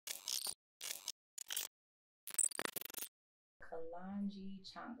Kalonji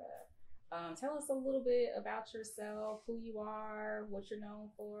Changa. Tell us a little bit about yourself, who you are, what you're known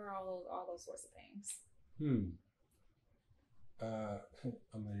for, all those sorts of things. I'm a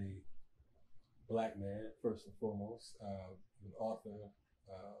Black man, first and foremost. An author,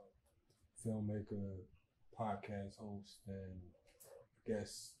 filmmaker, podcast host, and I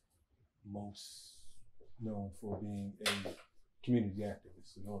guess most known for being a community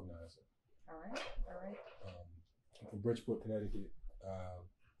activist and organizer. All right. I'm from Bridgeport, Connecticut.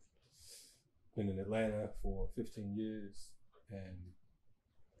 Been in Atlanta for 15 years, and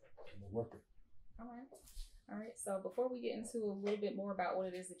I'm a worker. All right. So before we get into a little bit more about what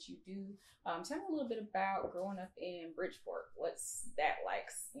it is that you do, tell me a little bit about growing up in Bridgeport. What's that like?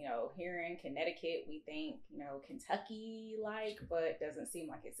 Here in Connecticut, we think, Kentucky-like, but doesn't seem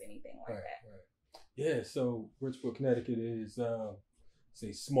like it's anything like that. Right. Yeah, so Bridgeport, Connecticut is it's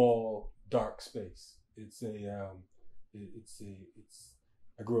a small, dark space.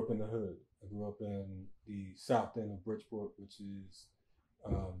 I grew up in the hood. I grew up in the south end of Bridgeport,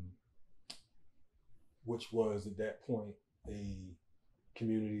 which was at that point a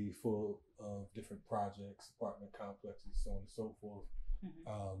community full of different projects, apartment complexes, so on and so forth.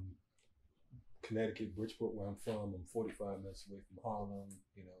 Mm-hmm. Connecticut, Bridgeport, where I'm from, I'm 45 minutes away from Harlem,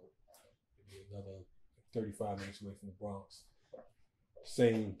 maybe another 35 minutes away from the Bronx.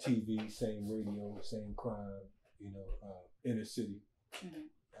 Same TV, same radio, same crime, inner city. Mm-hmm.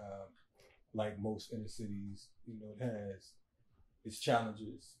 Like most inner cities, it has its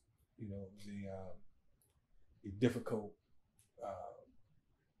challenges, a difficult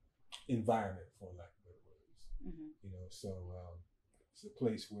environment, for lack of better words. Mm-hmm. So it's a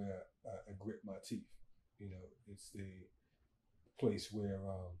place where I grit my teeth. It's the place where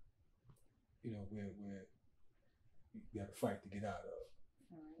where you got to fight to get out of.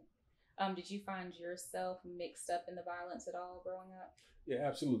 All right. Did you find yourself mixed up in the violence at all growing up? Yeah,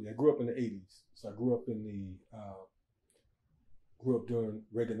 absolutely. I grew up in the 80s, so I grew up during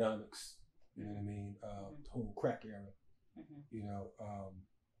Reaganomics. You know what I mean? The whole crack era. Mm-hmm.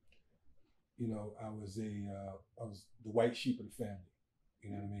 I was the white sheep of the family. You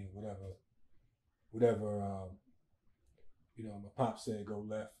know what I mean? Whatever. My pop said go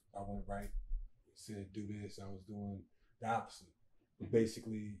left, I went right. He said do this, I was doing the opposite. But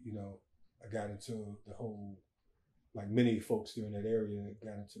basically, I got into the whole, like many folks during that area,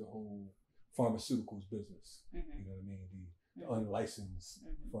 got into the whole pharmaceuticals business. Mm-hmm. You know what I mean? The unlicensed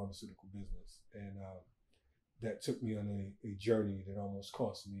pharmaceutical business. And that took me on a journey that almost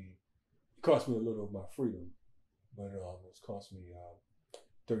cost me a little of my freedom, but it almost cost me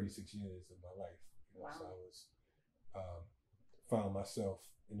 36 years of my life. Wow. So I was, found myself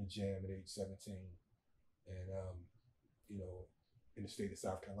in a jam at age 17, and in the state of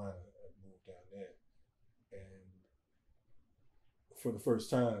South Carolina, I moved down there. And for the first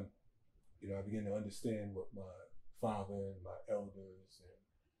time, I began to understand what my father and my elders and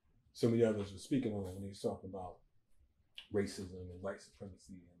so many others were speaking on when he was talking about racism and white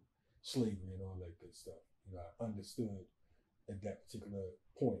supremacy and slavery and all that good stuff. I understood at that particular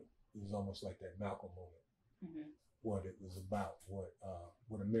point, it was almost like that Malcolm moment, what it was about, what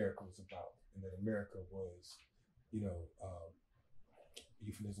America was about, and that America was,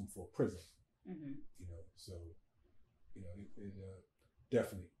 euphemism for prison. So it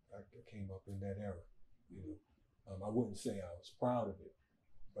definitely, I came up in that era. I wouldn't say I was proud of it,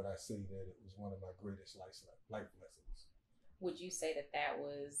 but I say that it was one of my greatest life lessons. Would you say that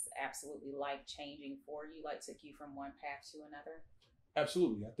was absolutely life-changing for you, like took you from one path to another?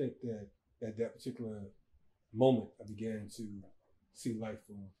 Absolutely. I think that at that particular moment, I began to see life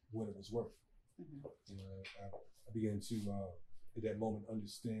for what it was worth. I began to, at that moment,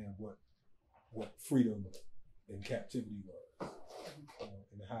 understand what freedom and captivity was,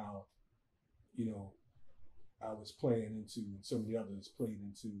 and how, I was playing into, and so many others played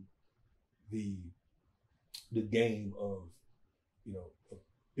into the game of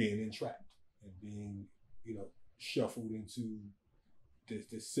being entrapped and being, shuffled into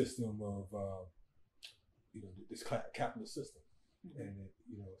this system of, this capitalist system. And,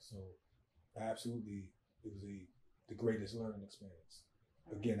 so absolutely, it was the greatest learning experience.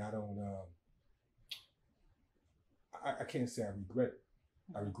 Again, I can't say I regret it.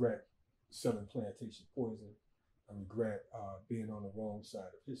 I regret selling plantation poison. I regret being on the wrong side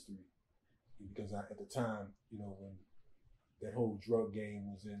of history, because at the time, when that whole drug game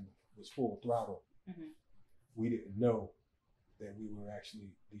was full throttle, we didn't know that we were actually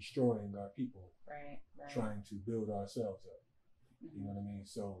destroying our people, right. Trying to build ourselves up. You know what I mean?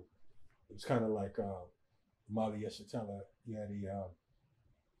 So it was kind of like Mali Yeshitela. He had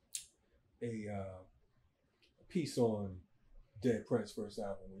a piece on Dead Predators first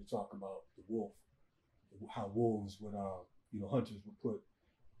album, when you talk about the wolf, how wolves would, hunters would put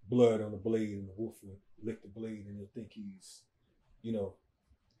blood on the blade and the wolf would lick the blade and they'll think he's,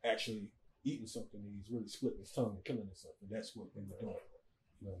 actually eating something and he's really splitting his tongue and killing himself. And that's what we were doing.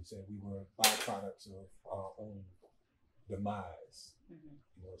 You know what I'm saying? We were byproducts of our own demise.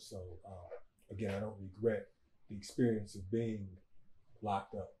 So again, I don't regret the experience of being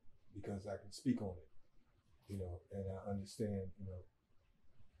locked up because I can speak on it, and I understand,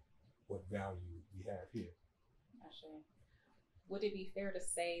 what value we have here. Actually, would it be fair to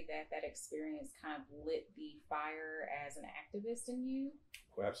say that that experience kind of lit the fire as an activist in you?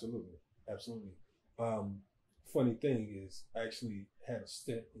 Oh, absolutely. Absolutely. Funny thing is, I actually had a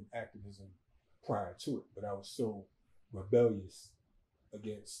stint in activism prior to it, but I was so rebellious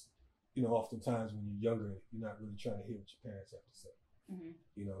against, oftentimes when you're younger, you're not really trying to hear what your parents have to say.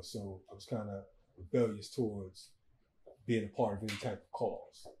 So I was kind of rebellious towards being a part of any type of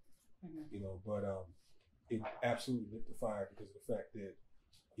cause, but it absolutely lit the fire because of the fact that,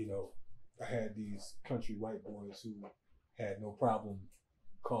 I had these country white boys who had no problem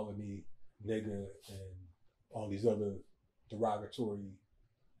calling me nigger and all these other derogatory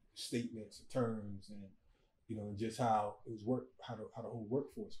statements and terms and, and just how it was how the whole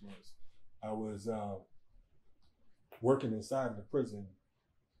workforce was. I was working inside of the prison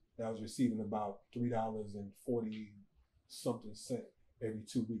and I was receiving about $3.40 something every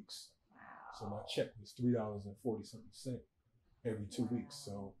 2 weeks. Wow. So my check was $3.40 something every 2 weeks.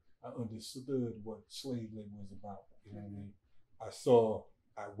 So I understood what slave labor was about. You know what I mean?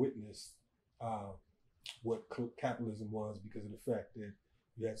 I witnessed what capitalism was because of the fact that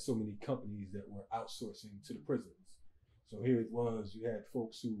you had so many companies that were outsourcing to the prisons. So here it was, you had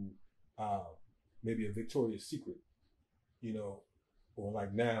folks who maybe a Victoria's Secret, or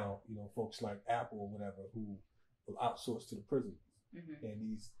like now, folks like Apple or whatever who will outsource to the prisons. And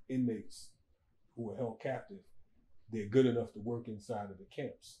these inmates who are held captive, they're good enough to work inside of the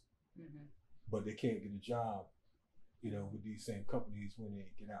camps, but they can't get a job, with these same companies when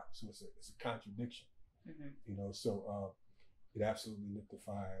they get out. So it's a contradiction, so it absolutely lit the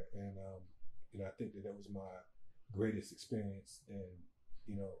fire. And, I think that was my greatest experience. And,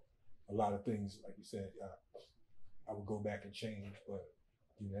 a lot of things, like you said, I would go back and change, but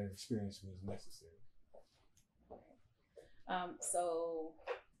that experience was necessary. So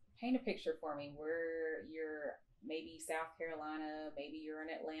paint a picture for me where you're maybe South Carolina, maybe you're in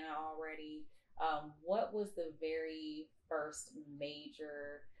Atlanta already. What was the very first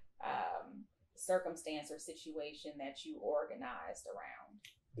major circumstance or situation that you organized around?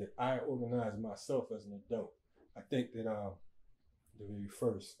 That I organized myself as an adult. I think that the very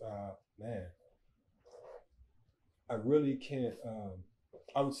first, I really can't,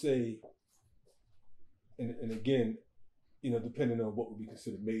 I would say, and again, depending on what would be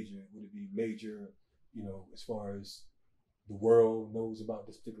considered major, would it be major, as far as the world knows about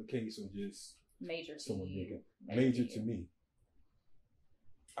this particular case, or just major to you? Major to me.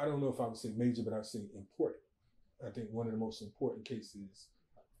 I don't know if I would say major, but I would say important. I think one of the most important cases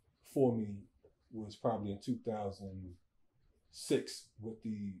for me was probably in 2006 with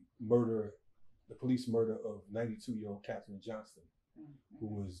the police murder of 92-year-old Katherine Johnston, who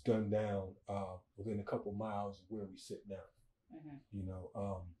was gunned down within a couple miles of where we sit now.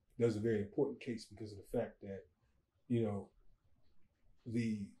 That was a very important case because of the fact that,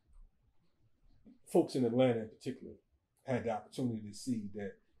 the folks in Atlanta in particular had the opportunity to see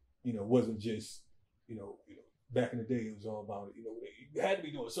that, it wasn't just, back in the day, it was all about, you had to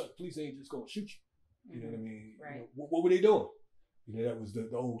be doing something. Police ain't just going to shoot you. You know what I mean? Right. What were they doing? That was the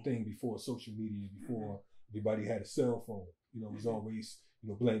old thing before social media, before everybody had a cell phone. It was always,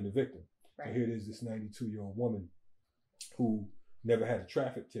 blame the victim. Right. So here it is, this 92-year-old woman who never had a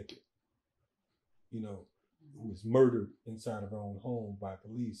traffic ticket, who was murdered inside of her own home by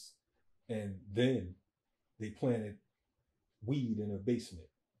police. And then they planted weed in her basement,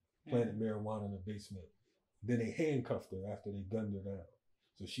 planted marijuana in her basement. Then they handcuffed her after they gunned her down.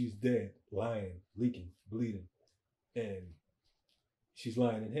 So she's dead, lying, leaking, bleeding. And she's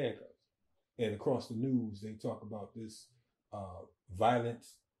lying in handcuffs. And across the news, they talk about this violent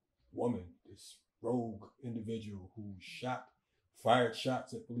woman, this rogue individual who fired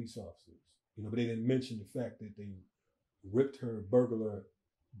shots at police officers. But they didn't mention the fact that they ripped her burglar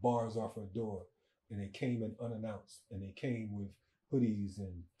bars off her door, and they came in unannounced, and they came with hoodies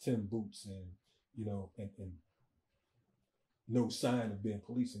and Tim boots and, and no sign of being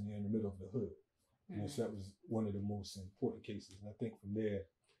police in there in the middle of the hood. So that was one of the most important cases. And I think from there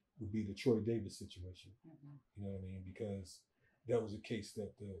would be the Troy Davis situation. You know what I mean? Because that was a case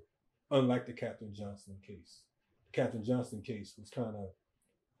that unlike the Katherine Johnston case, Katherine Johnston case was kind of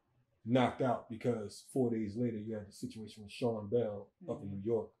knocked out because 4 days later you had the situation with Sean Bell up in New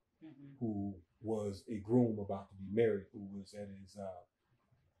York, who was a groom about to be married, who was at his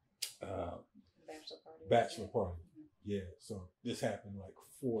bachelor party. Yeah, so this happened like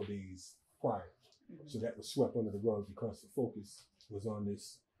 4 days prior. So that was swept under the rug because the focus was on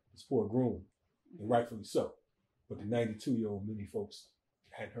this poor groom, and rightfully so. But the 92-year-old, many folks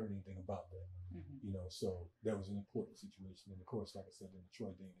hadn't heard anything about that. You know, so that was an important situation. And of course, like I said, in the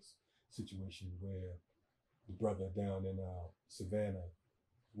Troy Davis situation where the brother down in Savannah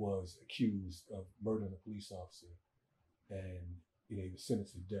was accused of murdering a police officer, and you know, he was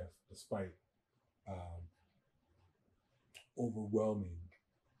sentenced to death despite overwhelming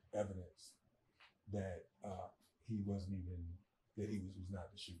evidence that he was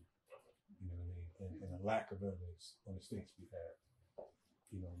not the shooter. You know what I mean? And a lack of evidence on the state's behalf.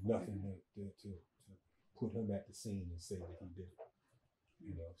 You know, nothing to put him at the scene and say that he did it.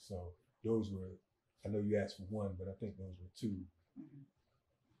 You know, so those were, I know you asked for one, but I think those were two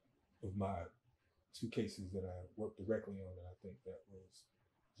of my two cases that I worked directly on, and I think that was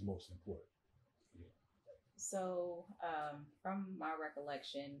most important. Yeah. So, from my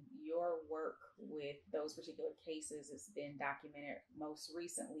recollection, your work with those particular cases has been documented most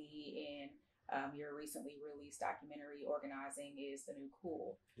recently in your recently released documentary, Organizing is the New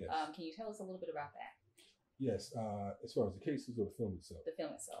Cool. Yes. Can you tell us a little bit about that? Yes, as far as the cases or the film itself? The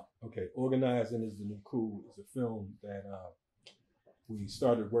film itself. Okay, Organizing is the New Cool is a film that we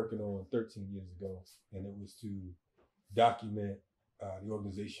started working on 13 years ago, and it was to document the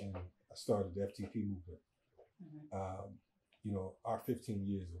organization. I started the FTP movement. You know, our 15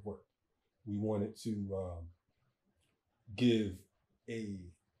 years of work. We wanted to give a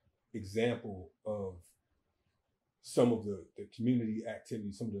example of some of the community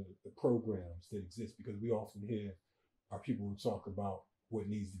activities, some of the programs that exist, because we often hear our people who talk about what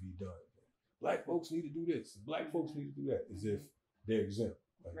needs to be done. Black folks need to do this, Black folks need to do that, as if they're exempt.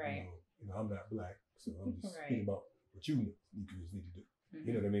 Like, right. You know, I'm not Black, so I'm just thinking about what you need to do.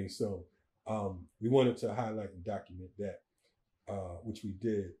 You know what I mean? So we wanted to highlight and document that, which we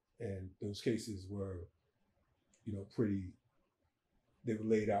did. And those cases were, you know, they were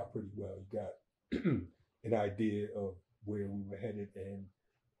laid out pretty well. You got an idea of where we were headed and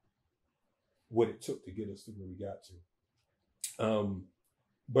what it took to get us to where we got to.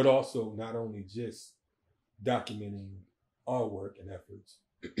 But also not only just documenting our work and efforts,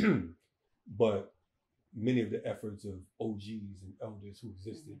 but many of the efforts of OGs and elders who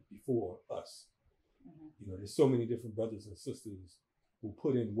existed before us. You know, there's so many different brothers and sisters who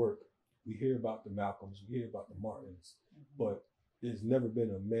put in work. We hear about the Malcolms, we hear about the Martins, but there's never been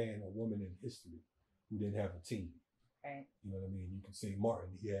a man or woman in history who didn't have a team. Right. You know what I mean? You can say Martin,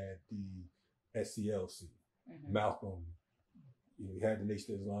 he had the SCLC. Malcolm, you know, he had the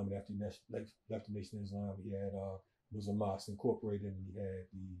Nation of Islam, and after he left the Nation of Islam, he had Muslim Mosques Incorporated, and he had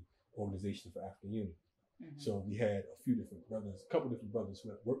the Organization for African Unity. So we had a couple different brothers who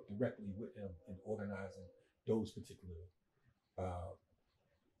had worked directly with him in organizing those particular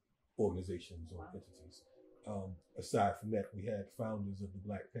organizations or entities. Aside from that, we had founders of the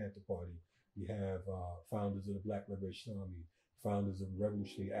Black Panther Party. We have founders of the Black Liberation Army, founders of the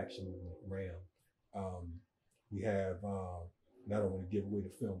Revolutionary Action Movement, RAM. We have, and I don't want to give away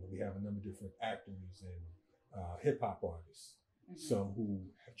the film, but we have a number of different actors and hip hop artists, some who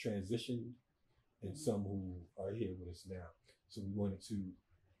have transitioned and some who are here with us now. So we wanted to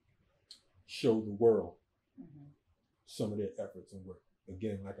show the world some of their efforts and work.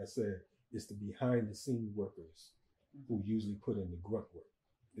 Again, like I said, it's the behind the scene workers who usually put in the grunt work.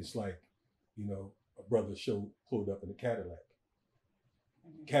 It's like, you know, a brother pulled up in a Cadillac.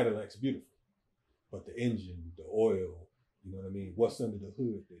 Cadillac's beautiful, but the engine, the oil, you know what I mean? What's under the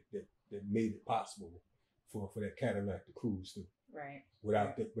hood that made it possible for that Cadillac to cruise through? Right.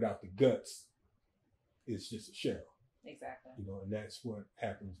 Without the guts, it's just a shell. Exactly. You know, and that's what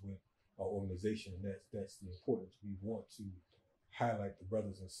happens with our organization, and that's the importance. We want to highlight the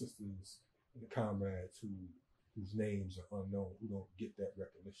brothers and sisters and the comrades whose names are unknown, who don't get that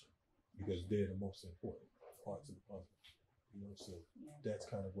recognition, because they're the most important parts of the puzzle. You know, so that's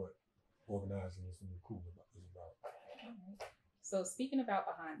kind of what Organizing is the New Cool is about. So speaking about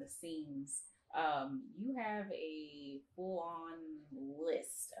behind the scenes, you have a full-on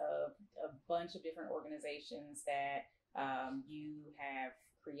list of a bunch of different organizations that you have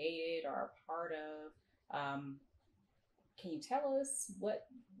created or are part of. Can you tell us what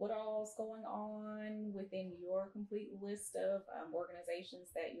all's going on within your complete list of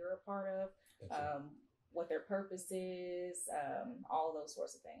organizations that you're a part of? What their purpose is, all those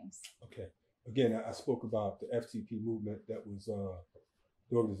sorts of things. Okay. again, I spoke about the FTP movement. That was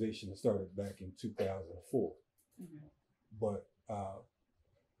the organization that started back in 2004. Mm-hmm. But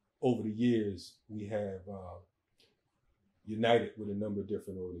over the years, we have united with a number of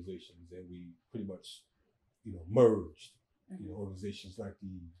different organizations, and we pretty much, merged. Mm-hmm. Organizations like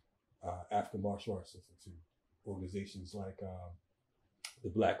the African Martial Arts Institute, organizations like the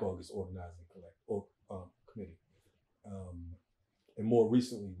Black August Organizing Committee, and more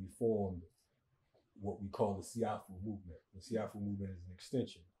recently, we formed what we call the Siafu movement. The Siafu movement is an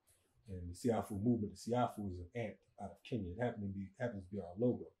extension, and the Siafu movement. The Siafu is an ant out of Kenya. It happens to be our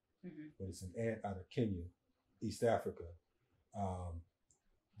logo, mm-hmm. but it's an ant out of Kenya, East Africa.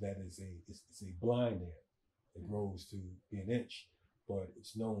 That is it's a blind ant. It grows to be an inch, but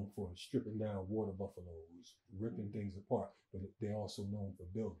it's known for stripping down water buffaloes, ripping mm-hmm. things apart. But they're also known for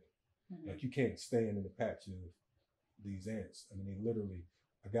building. Mm-hmm. Like, you can't stand in the patch of these ants. I mean, they literally.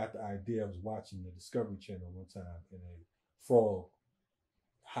 I got the idea. I was watching the Discovery Channel one time, and a frog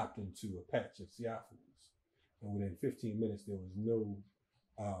hopped into a patch of siafus, and within 15 minutes, there was no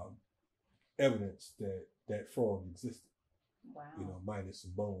evidence that that frog existed. Wow. Minus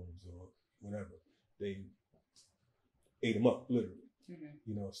some bones or whatever. They ate him up, literally.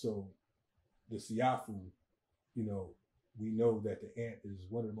 Mm-hmm. So the siafu, we know that the ant is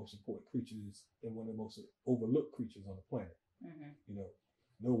one of the most important creatures and one of the most overlooked creatures on the planet. Mm-hmm.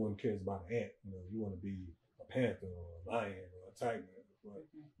 No one cares about an ant. You want to be a panther or a lion or a tiger, but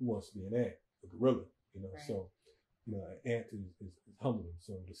mm-hmm. who wants to be an ant, a gorilla? Right. So, an ant is humbling.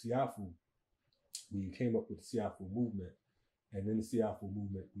 So the siafu, we came up with the siafu movement, and in the siafu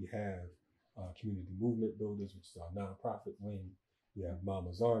movement, we have community movement builders, which is our nonprofit wing. We have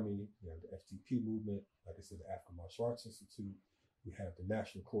Mama's Army. We have the FTP movement. Like I said, the African Martial Arts Institute. We have the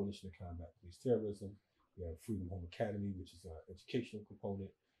National Coalition to Combat Police Terrorism. We have Freedom Home Academy, which is our educational component.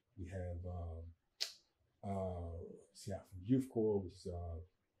 We have Siafu Youth Corps, which is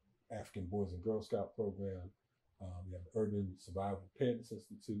our African Boys and Girl Scout program. We have the Urban Survival Preparedness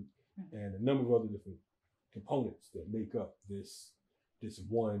Institute, mm-hmm. and a number of other different components that make up this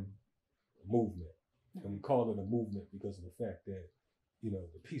one movement. Mm-hmm. And we call it a movement because of the fact that,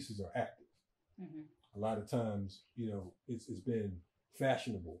 the pieces are active. Mm-hmm. A lot of times, it's been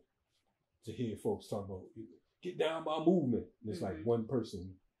fashionable to hear folks talk about, get down my movement. And it's mm-hmm. like one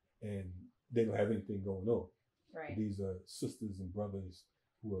person, and they don't have anything going on. Right. But these are sisters and brothers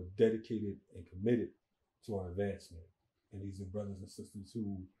who are dedicated and committed to our advancement. And these are brothers and sisters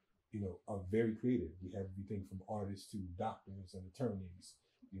who, are very creative. We have everything from artists to doctors and attorneys.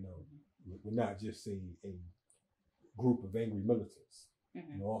 Mm-hmm. We're not just a group of angry militants.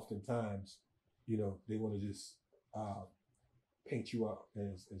 Mm-hmm. Oftentimes, they want to just paint you up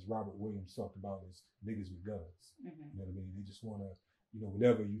as Robert Williams talked about, as niggas with guns. Mm-hmm. You know what I mean? They just want to,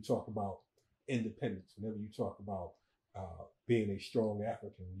 whenever you talk about independence, whenever you talk about being a strong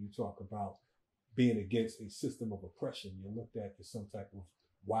African, when you talk about being against a system of oppression, you're looked at as some type of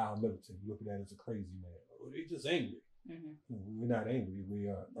wild militant. You look at that as a crazy man. Oh, they're just angry. Mm-hmm. We're not angry. We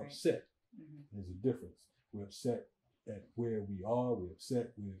are right. upset. Mm-hmm. There's a difference. We're upset at where we are. We're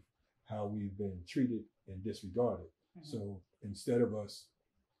upset with how we've been treated and disregarded. Mm-hmm. So instead of us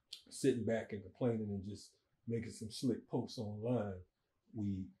sitting back and complaining and just making some slick posts online,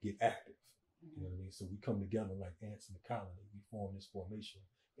 we get active. Mm-hmm. You know what I mean? So we come together like ants in the colony. We form this formation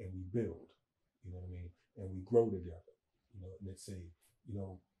and we build. You know what I mean? And we grow together. And let's say,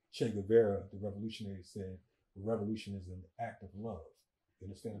 Che Guevara, the revolutionary, said, revolution is an act of love. You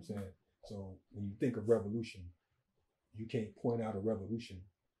understand what I'm saying? So when you think of revolution, you can't point out a revolution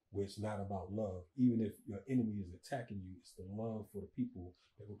where it's not about love. Even if your enemy is attacking you, it's the love for the people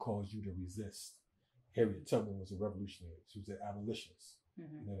that will cause you to resist. Harriet Tubman was a revolutionary. She was an abolitionist.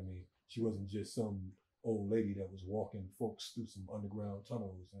 Mm-hmm. You know what I mean? She wasn't just some old lady that was walking folks through some underground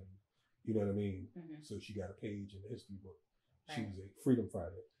tunnels and, you know what I mean? Mm-hmm. So she got a page in the history book. Right. She was a freedom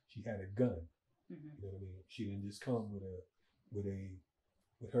fighter. She had a gun. Mm-hmm. You know what I mean? She didn't just come with her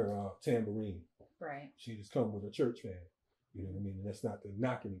tambourine. Right. She just come with a church fan. You know what I mean? And that's not to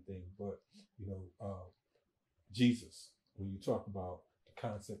knock anything, but Jesus. When you talk about the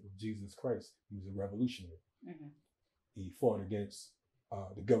concept of Jesus Christ, he was a revolutionary. Mm-hmm. He fought against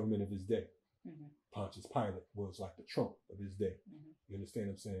the government of his day. Mm-hmm. Pontius Pilate was like the Trump of his day. Mm-hmm. You understand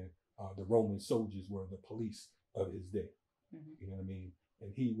what I'm saying? The Roman soldiers were the police of his day. Mm-hmm. You know what I mean?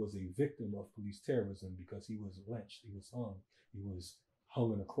 And he was a victim of police terrorism because he was lynched, he was hung, he was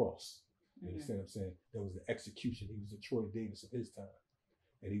hung on a cross. You mm-hmm. understand what I'm saying? There was the execution. He was the Troy Davis of his time.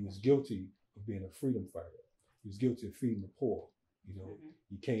 And he was guilty of being a freedom fighter. He was guilty of feeding the poor. Mm-hmm.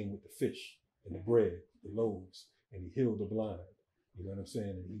 He came with the fish and the bread, the loaves, and he healed the blind. You know what I'm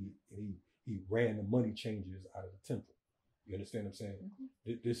saying? And he he ran the money changers out of the temple. You understand what I'm saying?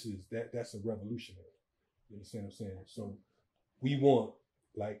 This is that's a revolutionary. You understand what I'm saying? So we want,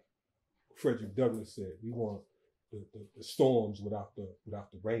 like Frederick Douglass said, we want the storms without the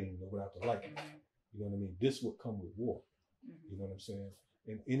rain or without the lightning. You know what I mean? This would come with war. You know what I'm saying?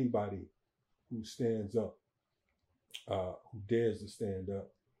 And anybody who stands up, who dares to stand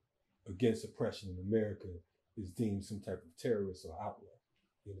up against oppression in America is deemed some type of terrorist or outlaw.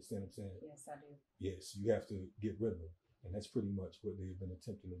 You understand what I'm saying? Yes, I do. Yes, you have to get rid of them. And that's pretty much what they've been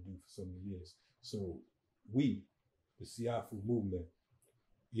attempting to do for so many years. So we, the Siafu movement,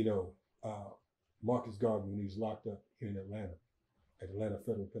 you know, Marcus Garvey, when he was locked up here in Atlanta, at Atlanta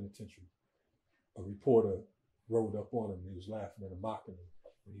Federal Penitentiary, a reporter rode up on him and he was laughing at him, mocking him.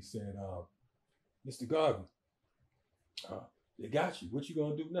 And he said, Mr. Garvey, they got you. What you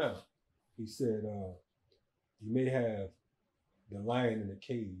gonna do now? He said, you may have the lion in the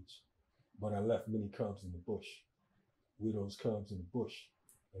cage, but I left many cubs in the bush. We're those cubs in the bush,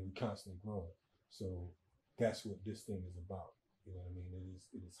 and we constantly growing. So that's what this thing is about. You know what I mean?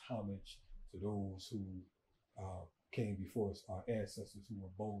 It is homage to those who came before us, our ancestors who were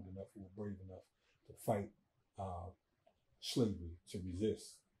bold enough, who were brave enough to fight slavery, to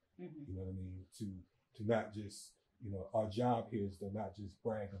resist. You know what I mean? To not just, you know, our job here is to not just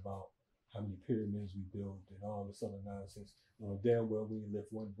brag about how many pyramids we built and all this other nonsense. You know, damn well we didn't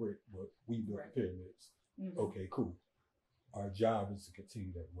lift one brick, but we built the pyramids. Okay, cool. Our job is to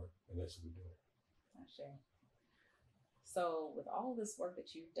continue that work, and that's what we're doing. Sure. So with all this work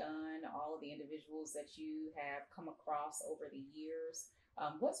that you've done, all of the individuals that you have come across over the years,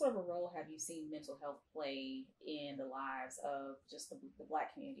 what sort of a role have you seen mental health play in the lives of just the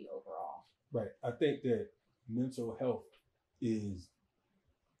Black community overall? Right. I think that mental health is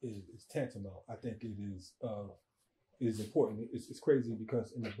tantamount. I think it is important. It's crazy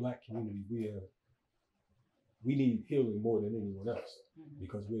because in the Black community we need healing more than anyone else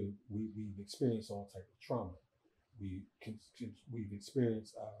because we've experienced all type of trauma. We've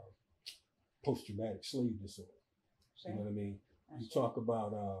experienced post-traumatic slave disorder. Sure. You know what I mean? You talk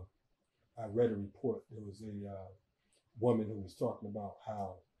about, I read a report, there was a woman who was talking about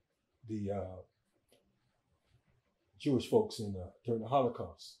how the Jewish folks during the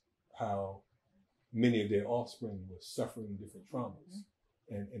Holocaust, how many of their offspring were suffering different traumas.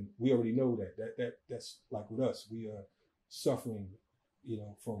 And we already know that's like with us, we are suffering, you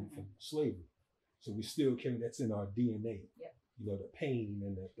know, from slavery. So we still carry, that's in our DNA. Yep. You know, the pain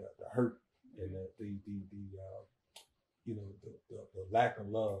and the hurt and the you know, the lack of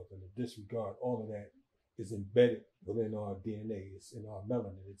love and the disregard, all of that is embedded within our DNA. It's in our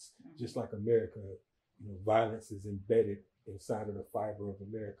melanin. It's just like America, you know, violence is embedded inside of the fiber of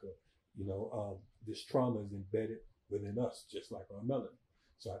America. You know, this trauma is embedded within us, just like our melanin.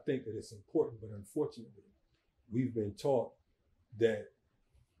 So I think that it's important, but unfortunately, we've been taught that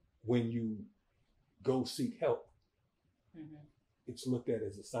when you go seek help, it's looked at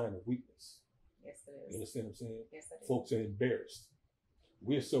as a sign of weakness. Yes, it is. You understand what I'm saying? Yes, I do. Folks are embarrassed.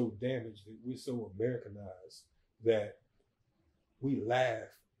 We're so damaged, we're so Americanized that we laugh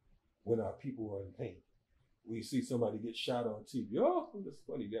when our people are in pain. We see somebody get shot on TV. Oh, that's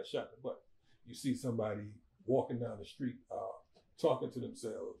funny, he got shot in the butt. You see somebody walking down the street, talking to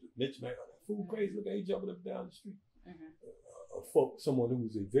themselves, Mitch man, that fool crazy, look at he jumping up down the street. Someone who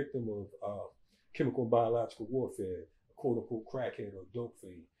was a victim of chemical and biological warfare, a quote unquote crackhead or dope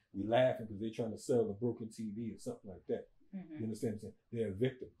fiend. We laughing because they're trying to sell a broken TV or something like that. You understand what I'm saying? They're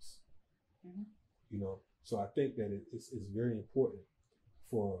victims. You know, so I think that it's very important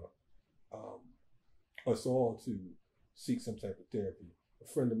for us all to seek some type of therapy. A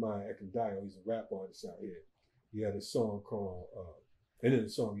friend of mine, Ekandayo, he's a rap artist out here. He had a song called, and in the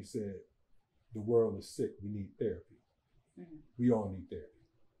song he said, "The world is sick, we need therapy." We all need therapy.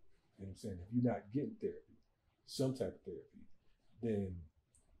 You know what I'm saying? If you're not getting therapy, some type of therapy, then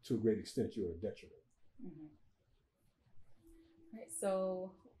to a great extent you're a detriment. Right.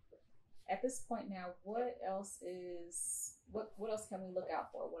 So at this point now, what else can we look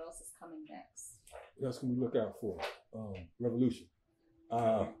out for? What else is coming next? What else can we look out for? Revolution.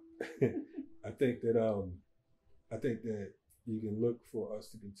 I think that you can look for us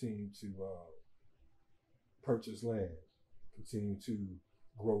to continue to purchase land, continue to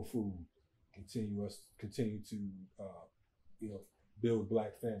grow food, continue to build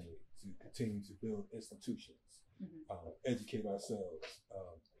Black family, to continue to build institutions, educate ourselves.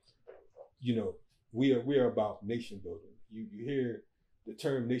 You know, we are about nation building. You hear the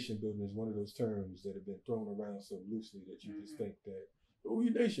term nation building is one of those terms that have been thrown around so loosely that you just think that, oh, we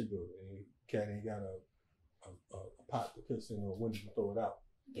nation building. And cat ain't got a pot to piss in or when you throw it out.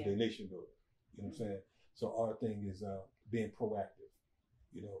 to their nation building. You know what I'm saying? So our thing is being proactive,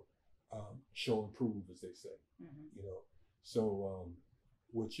 you know, show and prove, as they say, you know. So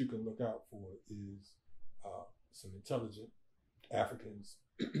what you can look out for is some intelligent Africans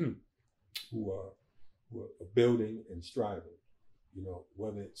who are building and striving, you know,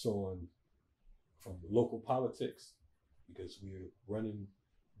 whether it's from the local politics, because we're running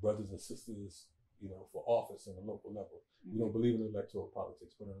brothers and sisters, you know, for office on the local level. We don't believe in electoral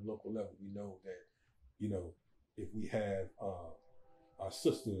politics, but on the local level, we know that, you know, if we have our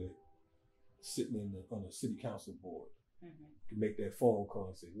sister sitting on the city council board, can make that phone call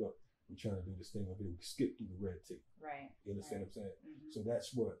and say, look, we're trying to do this thing over here. We skip through the red tape. Right. You understand what I'm saying? So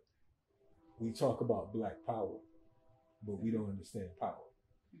that's what we talk about, Black power, but we don't understand power.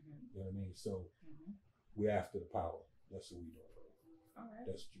 You know what I mean? So we're after the power. That's what we do. All right.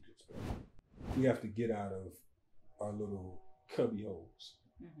 That's what you can expect. We have to get out of our little cubby holes.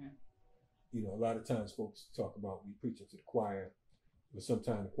 You know, a lot of times folks talk about we preaching to the choir, but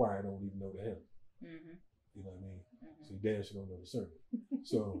sometimes the choir don't even know the hymn. You know what I mean? So you damn sure don't know the sermon.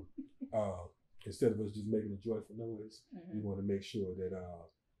 So instead of us just making a joyful noise, we want to make sure that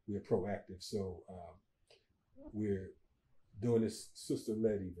we're proactive. So we're doing this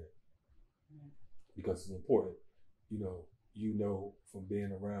sister-led event because it's important. You know from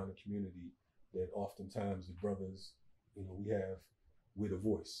being around the community that oftentimes the brothers, you know, we're the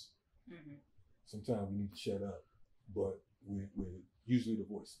voice. Sometimes we need to shut up, but we're usually the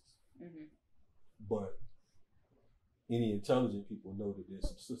voices. But any intelligent people know that there's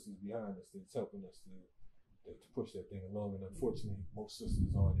some sisters behind us that's helping us to push that thing along. And unfortunately, most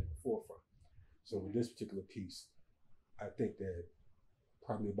sisters aren't in the forefront. So with this particular piece, I think that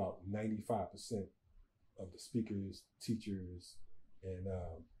probably about 95% of the speakers, teachers, and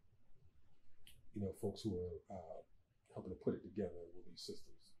you know, folks who are helping to put it together will be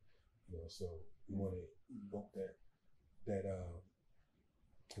sisters. You know, so we want to evoke that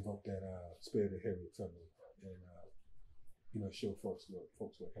spirit of Harriet Tubman, and you know, show folks what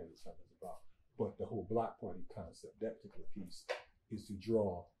Harriet Tubman is about. But the whole block party concept, that particular piece, is to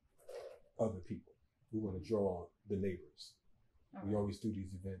draw other people. We want to draw the neighbors. We always do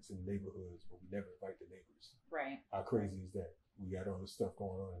these events in neighborhoods, but we never invite the neighbors. Right. How crazy is that? We got all this stuff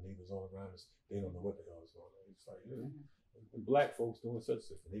going on, and neighbors all around us, they don't know what the hell is going on. It's like, and black folks doing such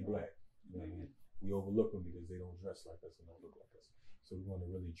stuff, and they black. You know what I mean? We overlook them because they don't dress like us and don't look like us. So we want to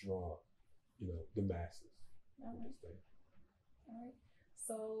really draw, you know, the masses with this thing. All right.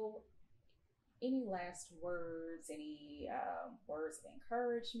 So, any last words? Any words of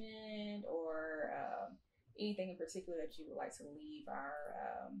encouragement, or anything in particular that you would like to leave our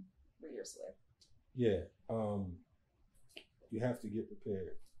readers with? Yeah, you have to get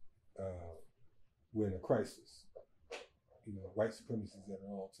prepared. We're in a crisis. You know, white supremacy is at an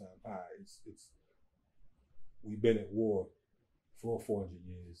all-time high. We've been at war for 400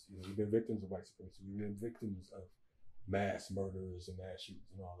 years. You know, we've been victims of white supremacy. We've been victims of mass murders and mass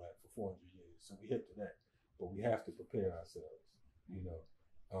shootings and all that for 400 years. So we hip to that, but we have to prepare ourselves. You know,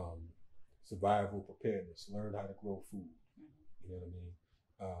 survival preparedness. Learn how to grow food. You know what I mean?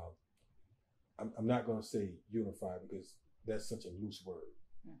 I'm not going to say unify because that's such a loose word.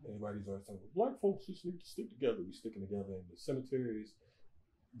 Everybody's always talking about black folks just need to stick together. We're sticking together in the cemeteries.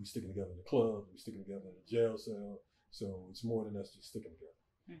 We're sticking together in the club. We're sticking together in the jail cell. So it's more than us just sticking together.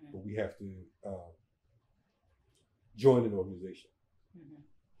 But we have to join an organization.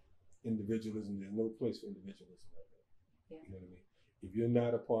 Individualism, there's no place for individualism right now. You know what I mean? If you're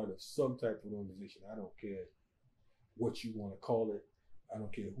not a part of some type of organization, I don't care what you want to call it. I don't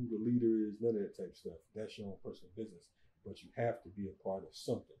care who the leader is, none of that type of stuff. That's your own personal business. But you have to be a part of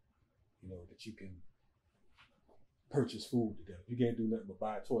something, you know, that you can purchase food together. You can't do nothing but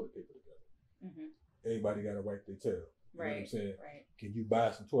buy toilet paper together. Everybody got to wipe their tail. You know what I'm saying? Right. Can you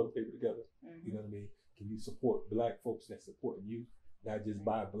buy some toilet paper together? You know what I mean? Can you support black folks that's supporting you? Not just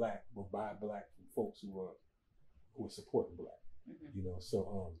buy black, but buy black from folks who are supporting black. You know,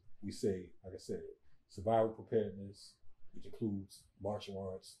 so we say, like I said, survival preparedness, which includes martial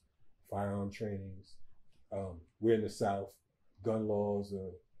arts, firearm trainings. We're in the South. Gun laws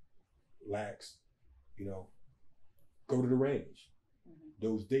are lax. You know, go to the range.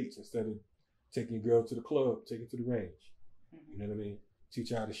 Those dates, instead of taking your girl to the club, take her to the range. You know what I mean? Teach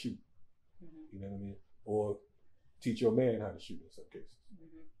her how to shoot. You know what I mean? Or teach your man how to shoot in some cases.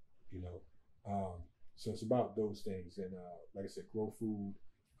 You know, so it's about those things. And like I said, grow food,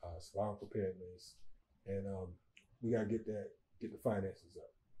 survival preparedness, and we gotta get the finances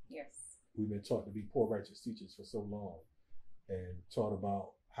up. Yes. We've been taught to be poor righteous teachers for so long, and taught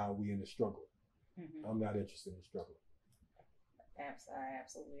about how we in the struggle. I'm not interested in the struggle. I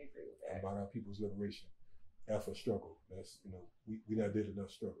absolutely agree with that. About our people's liberation. F for struggle. That's, we not did enough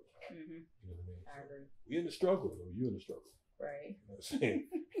struggle. Mm-hmm. You know what I mean? I agree. We in the struggle, or you in the struggle. Right. You know what I'm saying?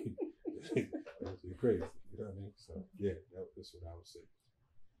 It's crazy. You know what I mean? So yeah, that's what I would say.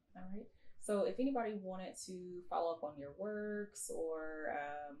 All right. So if anybody wanted to follow up on your works or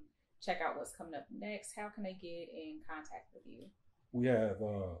check out what's coming up next, how can they get in contact with you? We have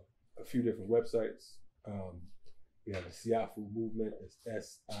a few different websites. We have the SIAFU movement. It's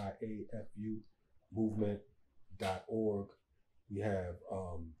SIAFU movement.org. We have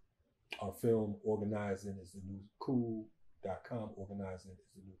our film Organizing is the New Cool.com. Organizing is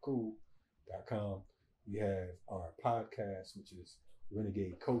the New Cool.com. We have our podcast, which is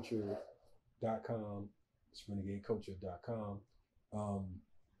renegadeculture.com. It's renegadeculture.com.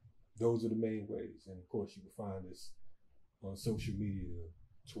 Those are the main ways. And of course, you can find us on social media,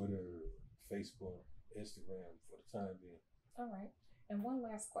 Twitter, Facebook, Instagram for the time being. All right. And one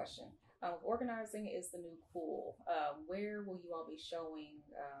last question. Organizing is the New Cool. Where will you all be showing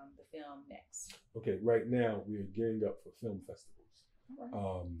the film next? Okay, right now we're gearing up for film festivals.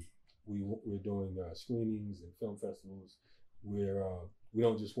 All right. We're doing screenings and film festivals where we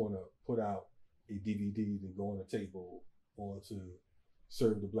don't just want to put out a DVD to go on a table or to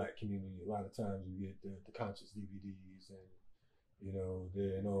serve the Black community. A lot of times we get the conscious DVDs and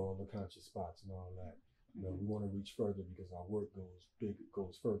they're in all the conscious spots and all that. We want to reach further because our work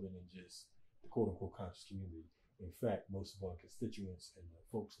goes further than just the quote unquote conscious community. In fact, most of our constituents and the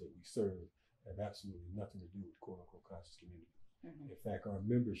folks that we serve have absolutely nothing to do with the quote unquote conscious community. In fact, our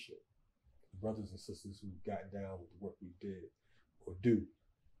membership, the brothers and sisters who've gotten down with the work we did or do,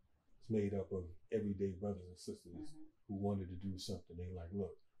 is made up of everyday brothers and sisters who wanted to do something. They like,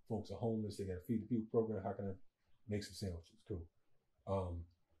 look, folks are homeless, they got a Feed the People program, how can I make some sandwiches? Cool.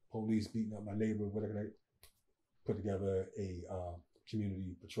 Police beating up my neighbor, what can I put together a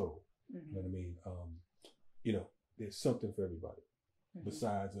community patrol? You know what I mean? There's something for everybody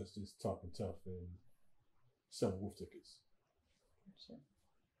besides us just talking tough and selling wolf tickets. Sure.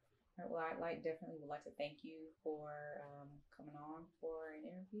 Well, definitely would like to thank you for coming on for an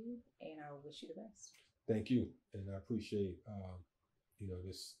interview, and I wish you the best. Thank you, and I appreciate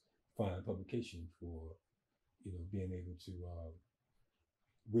this fine publication for being able to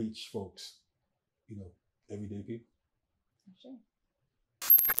reach folks, everyday people. Sure.